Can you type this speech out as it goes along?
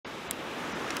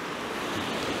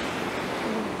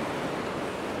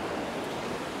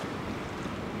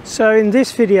So in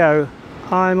this video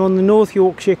I'm on the North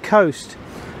Yorkshire coast.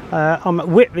 I'm at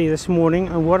Whitby this morning,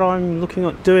 and what I'm looking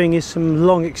at doing is some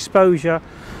long exposure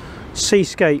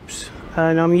seascapes,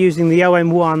 and I'm using the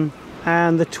OM1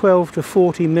 and the 12 to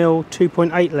 40mm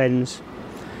 2.8 lens.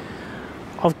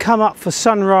 I've come up for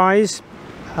sunrise.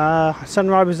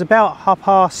 Sunrise was about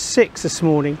 6:30 this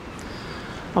morning.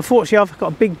 Unfortunately I've got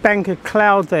a big bank of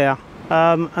cloud there,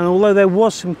 and although there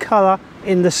was some colour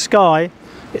in the sky,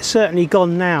 it's certainly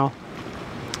gone now.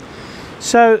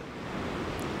 So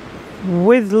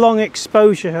with long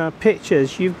exposure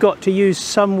pictures, you've got to use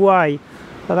some way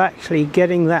of actually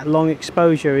getting that long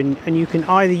exposure, and you can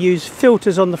either use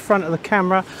filters on the front of the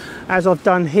camera, as I've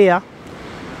done here,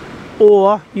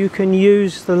 or you can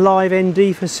use the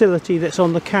LiveND facility that's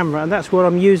on the camera, and that's what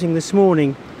I'm using this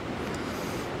morning.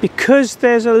 Because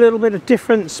there's a little bit of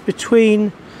difference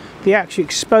between the actual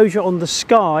exposure on the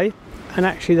sky and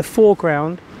actually the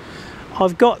foreground,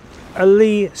 I've got a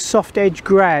Lee soft edge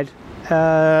grad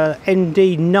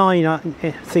ND9 I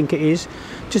think it is,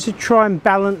 just to try and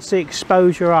balance the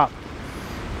exposure up.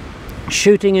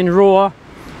 Shooting in RAW,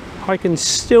 I can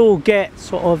still get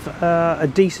sort of a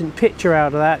decent picture out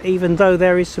of that, even though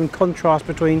there is some contrast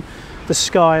between the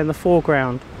sky and the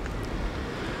foreground.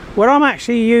 What I'm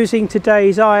actually using today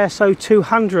is ISO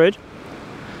 200,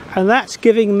 and that's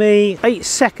giving me 8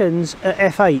 seconds at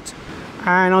f8,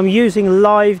 and I'm using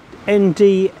LiveND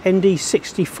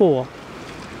ND64,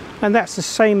 and that's the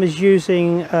same as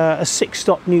using a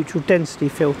 6-stop neutral density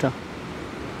filter.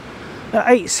 At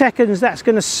 8 seconds that's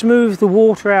going to smooth the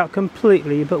water out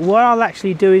completely, but what I'll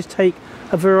actually do is take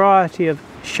a variety of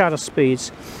shutter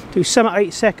speeds. Do some at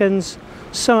 8 seconds,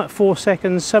 some at 4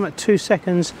 seconds, some at 2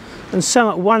 seconds, and some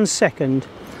at 1 second.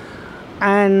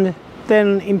 And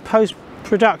then in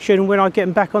post-production, when I get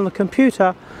them back on the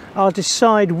computer, I'll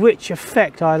decide which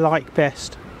effect I like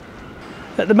best.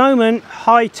 At the moment,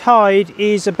 high tide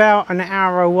is about an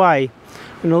hour away,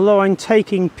 and although I'm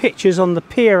taking pictures on the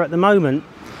pier at the moment,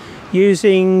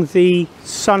 using the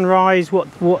sunrise,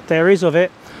 what there is of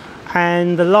it,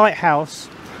 and the lighthouse,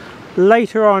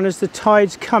 later on as the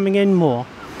tide's coming in more,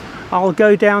 I'll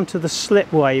go down to the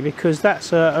slipway, because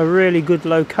that's a really good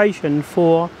location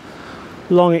for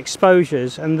long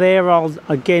exposures, and there I'll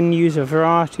again use a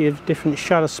variety of different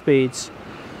shutter speeds.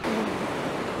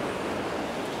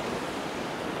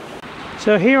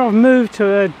 So here I've moved to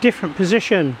a different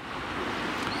position,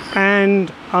 and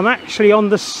I'm actually on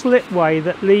the slipway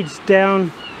that leads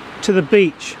down to the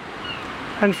beach,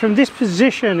 and from this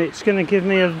position it's going to give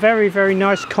me a very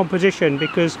nice composition,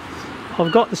 because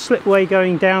I've got the slipway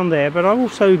going down there, but I've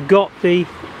also got the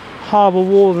harbour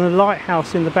wall and the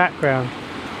lighthouse in the background.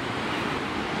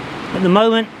 At the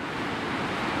moment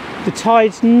the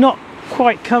tide's not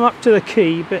quite come up to the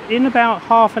quay, but in about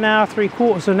half an hour,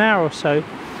 3/4 of an hour or so,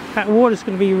 that water's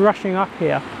going to be rushing up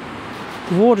here.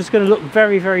 The water's going to look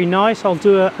very nice. I'll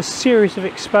do a series of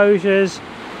exposures,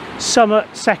 some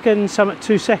at seconds, some at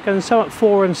 2 seconds, some at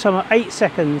 4, and some at 8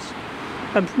 seconds,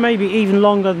 and maybe even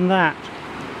longer than that.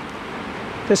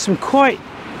 There's some quite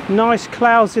nice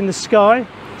clouds in the sky,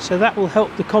 so that will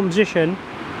help the composition.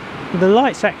 The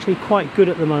light's actually quite good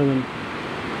at the moment.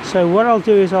 So what I'll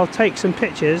do is I'll take some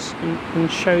pictures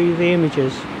and show you the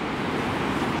images.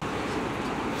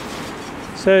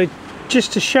 So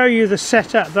just to show you the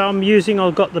setup that I'm using,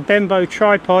 I've got the Bembo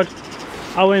tripod,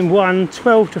 OM1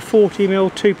 12 to 40mm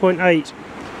 2.8,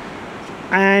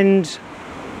 and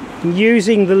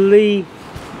using the Lee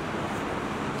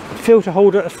filter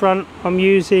holder at the front, I'm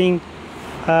using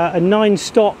a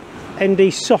 9-stop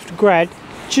ND soft grad,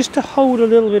 just to hold a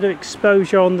little bit of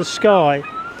exposure on the sky.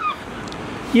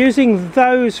 Using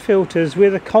those filters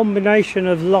with a combination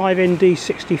of LiveND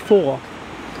 64,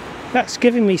 that's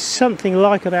giving me something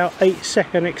like about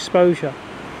 8-second exposure.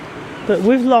 But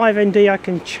with LiveND I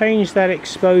can change that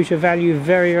exposure value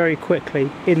very quickly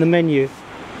in the menu.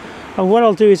 And what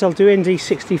I'll do is I'll do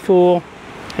ND64,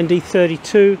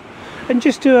 ND32, and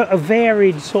just do a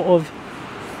varied sort of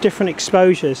different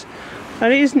exposures.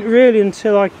 And it isn't really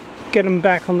until I get them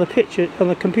back on the picture on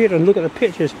the computer and look at the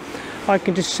pictures I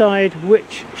can decide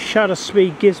which shutter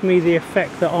speed gives me the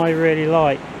effect that I really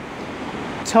like.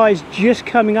 Tide's just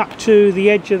coming up to the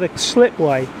edge of the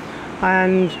slipway,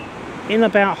 and in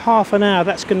about half an hour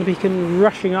that's going to be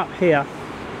rushing up here,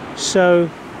 so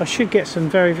I should get some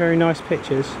very nice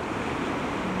pictures.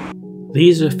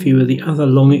 These are a few of the other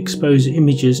long exposure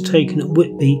images taken at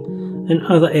Whitby and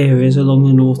other areas along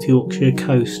the North Yorkshire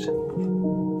coast.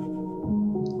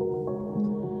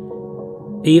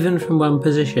 Even from one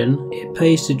position, it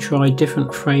pays to try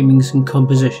different framings and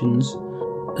compositions,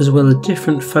 as well as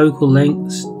different focal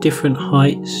lengths, different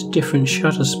heights, different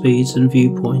shutter speeds and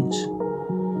viewpoints.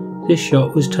 This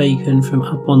shot was taken from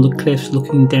up on the cliffs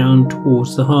looking down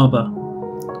towards the harbour.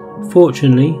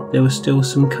 Fortunately, there was still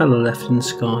some colour left in the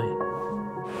sky.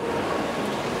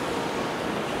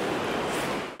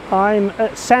 I'm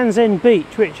at Sandsend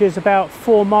Beach, which is about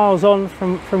 4 miles on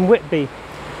from Whitby.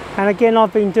 And again,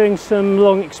 I've been doing some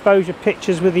long exposure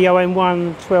pictures with the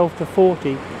OM1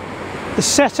 12-40. The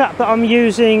setup that I'm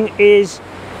using is,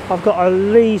 I've got a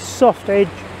Lee soft edge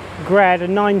grad, a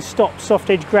 9-stop soft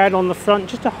edge grad on the front,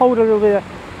 just to hold a little bit of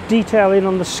detail in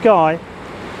on the sky.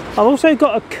 I've also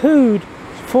got a Cood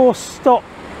 4-stop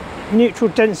neutral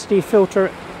density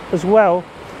filter as well,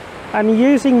 and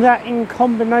using that in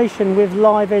combination with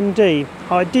LiveND.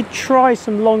 I did try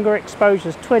some longer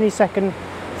exposures, 20 second,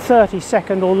 30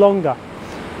 second or longer.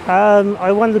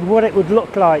 I wondered what it would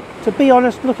look like. To be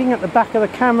honest, looking at the back of the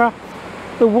camera,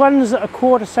 the ones that are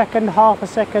 1/4 second, 1/2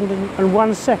 second and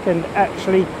 1 second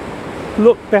actually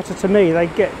look better to me. They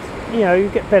get, you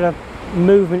get better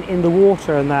movement in the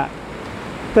water and that.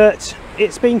 But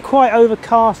it's been quite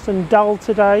overcast and dull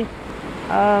today,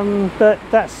 but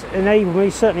that's enabled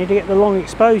me certainly to get the long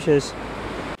exposures.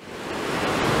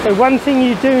 So one thing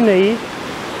you do need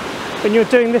when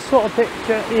you're doing this sort of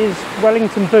picture is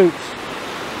Wellington boots.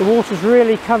 The water's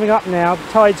really coming up now, the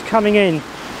tide's coming in,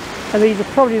 and these are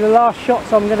probably the last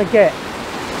shots I'm going to get.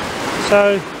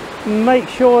 So make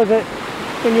sure that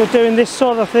when you're doing this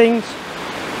sort of things,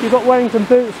 you've got Wellington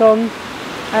boots on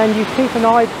and you keep an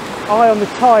eye on the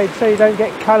tide so you don't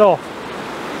get cut off.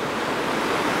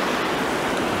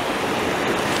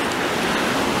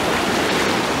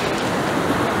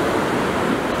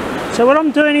 So what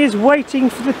I'm doing is waiting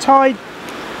for the tide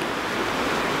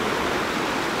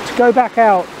to go back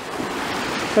out.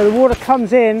 So the water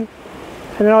comes in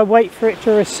and then I wait for it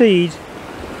to recede.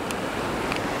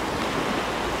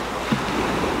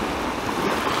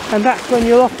 And that's when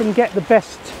you'll often get the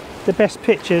best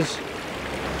pictures.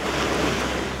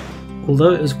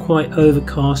 Although it was quite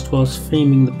overcast whilst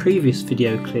filming the previous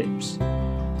video clips,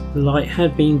 the light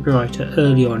had been brighter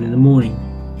early on in the morning.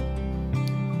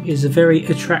 It is a very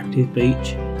attractive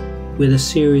beach with a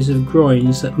series of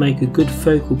groins that make a good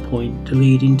focal point to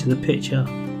lead into the picture.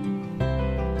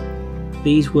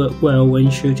 These work well when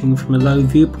shooting from a low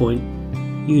viewpoint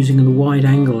using the wide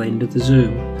angle end of the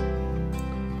zoom.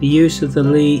 The use of the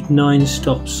Lee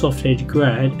 9-stop soft edge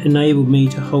grad enabled me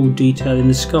to hold detail in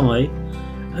the sky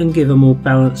and give a more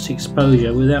balanced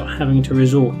exposure without having to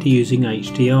resort to using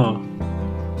HDR.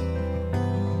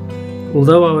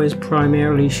 Although I was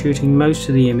primarily shooting most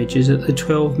of the images at the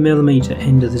 12mm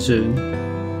end of the zoom,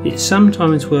 it's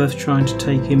sometimes worth trying to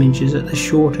take images at the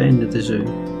shorter end of the zoom,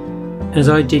 as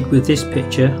I did with this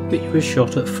picture, which was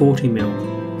shot at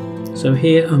 40mm. So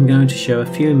here I'm going to show a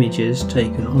few images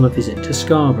taken on a visit to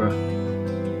Scarborough.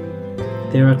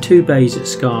 There are 2 bays at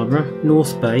Scarborough,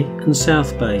 North Bay and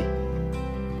South Bay.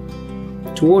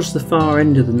 Towards the far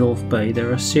end of the North Bay there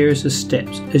are a series of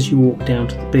steps as you walk down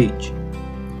to the beach.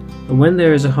 And when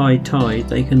there is a high tide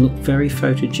they can look very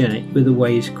photogenic with the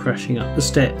waves crashing up the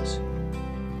steps.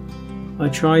 I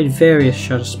tried various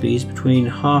shutter speeds between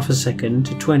 1/2 second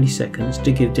to 20 seconds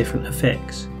to give different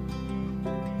effects.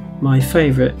 My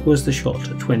favourite was the shot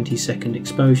at 20 second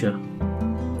exposure.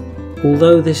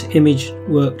 Although this image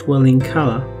worked well in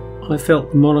colour, I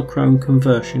felt the monochrome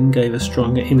conversion gave a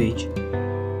stronger image.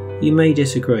 You may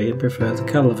disagree and prefer the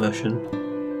colour version.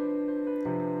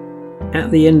 At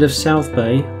the end of South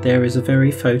Bay there is a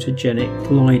very photogenic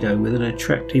Lido with an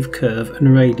attractive curve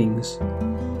and railings.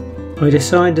 I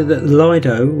decided that the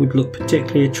Lido would look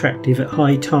particularly attractive at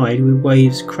high tide with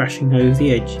waves crashing over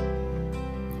the edge.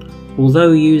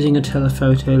 Although using a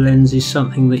telephoto lens is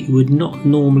something that you would not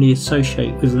normally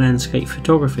associate with landscape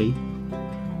photography,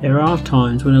 there are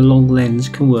times when a long lens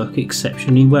can work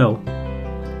exceptionally well.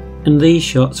 And these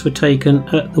shots were taken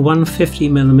at the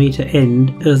 150mm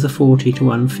end of the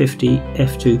 40-150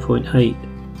 f2.8.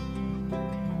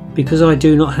 Because I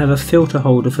do not have a filter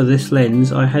holder for this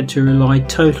lens, I had to rely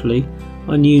totally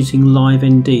on using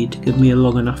LiveND to give me a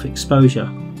long enough exposure.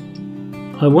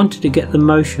 I wanted to get the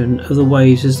motion of the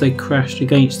waves as they crashed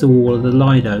against the wall of the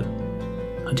Lido.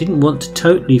 I didn't want to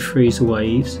totally freeze the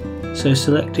waves, so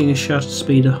selecting a shutter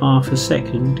speed of 1/2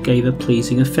 second gave a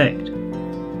pleasing effect.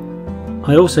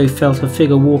 I also felt a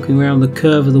figure walking around the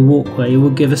curve of the walkway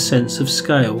would give a sense of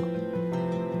scale.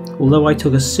 Although I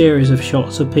took a series of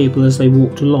shots of people as they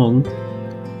walked along,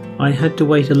 I had to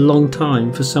wait a long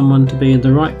time for someone to be in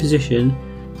the right position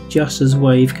just as the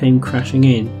wave came crashing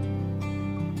in.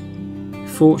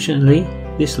 Fortunately,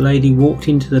 this lady walked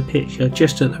into the picture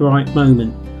just at the right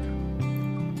moment.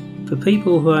 For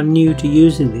people who are new to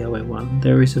using the OM1,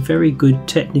 there is a very good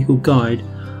technical guide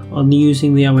on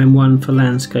using the OM1 for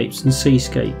landscapes and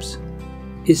seascapes.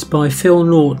 It's by Phil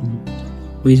Norton,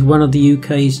 who is one of the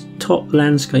UK's top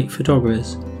landscape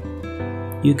photographers.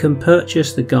 You can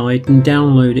purchase the guide and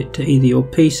download it to either your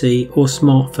PC or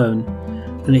smartphone,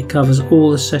 and it covers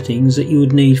all the settings that you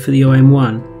would need for the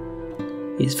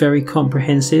OM1. It's very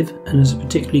comprehensive and has a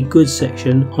particularly good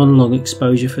section on long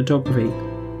exposure photography,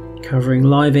 covering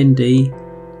LiveND,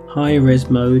 high res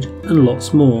mode and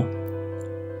lots more.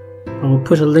 I will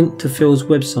put a link to Phil's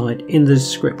website in the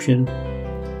description.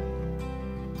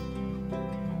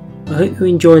 I hope you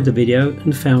enjoyed the video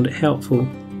and found it helpful.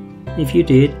 If you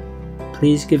did,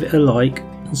 please give it a like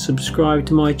and subscribe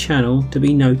to my channel to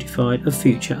be notified of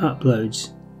future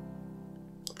uploads.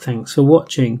 Thanks for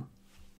watching.